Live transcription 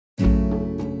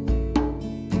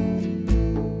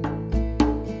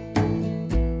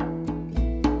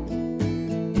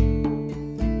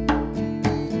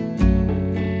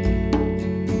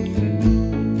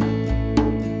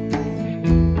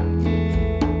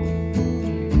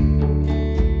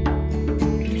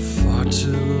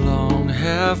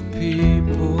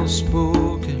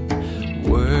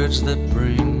words that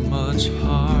bring much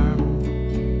harm.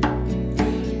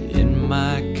 In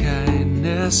my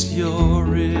kindness, your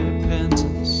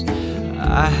repentance,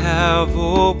 I have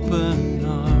open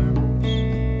arms.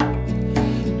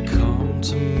 Come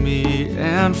to me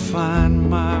and find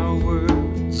my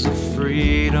words of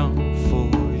freedom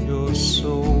for your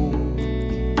soul.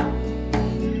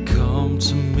 Come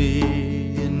to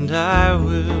me and I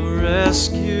will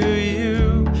rescue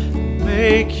you,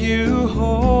 make you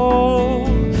whole.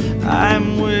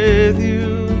 I'm with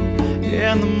you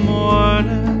in the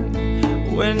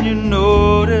morning when you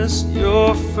notice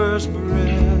your first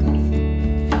breath.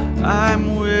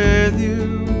 I'm with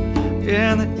you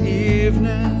in the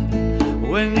evening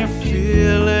when you're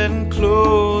feeling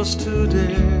close to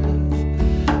death.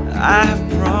 I have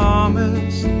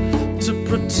promised to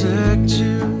protect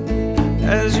you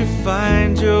as you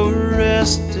find your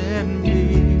rest in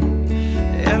me,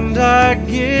 and I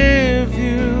give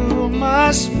you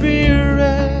my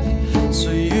spirit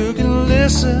so you can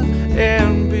listen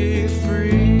and be free.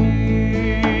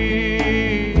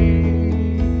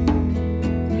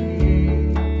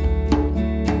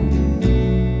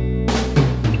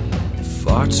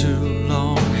 Far too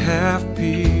long have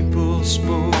people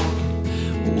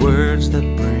spoken words that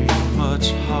bring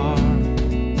much harm.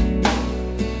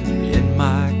 In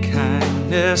my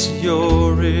kindness,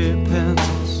 your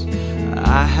repentance,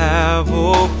 I have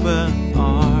open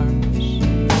arms.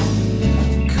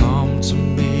 Come to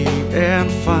me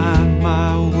and find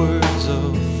my words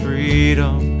of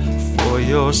freedom for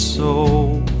your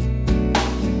soul.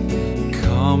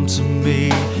 Come to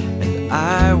me and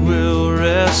I will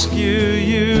rescue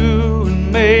you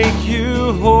and make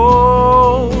you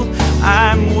whole.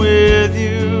 I'm with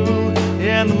you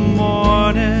in the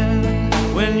morning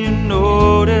when you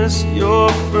notice your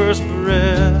first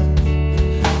breath.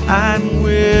 I'm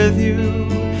with you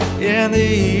in the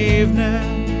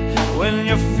evening when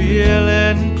you're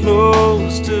feeling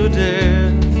close to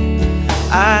death.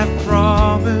 I've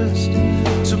promised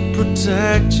to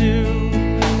protect you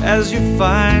as you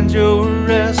find your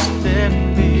rest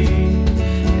in me,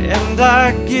 and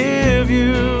I give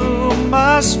you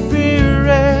my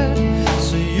spirit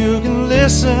so you can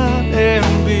listen and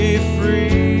be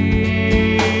free.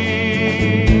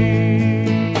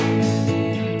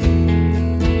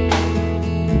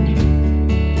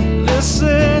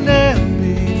 Listen and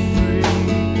be free.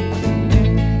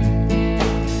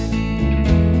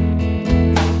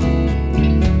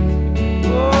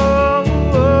 Oh,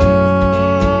 oh.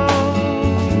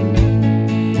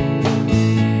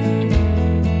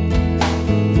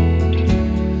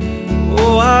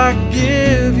 Oh, I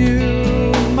give you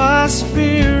my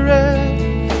spirit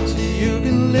so you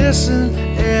can listen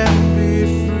and be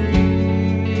free.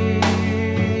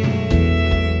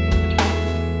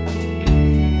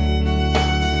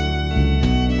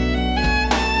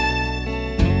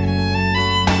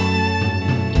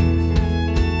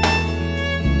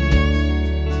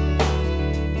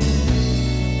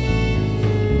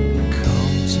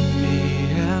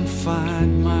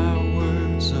 Find my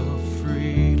words of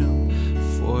freedom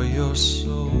for your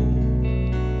soul.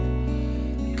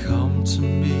 Come to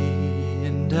me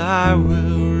and I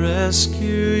will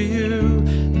rescue you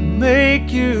and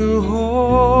make you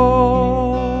whole.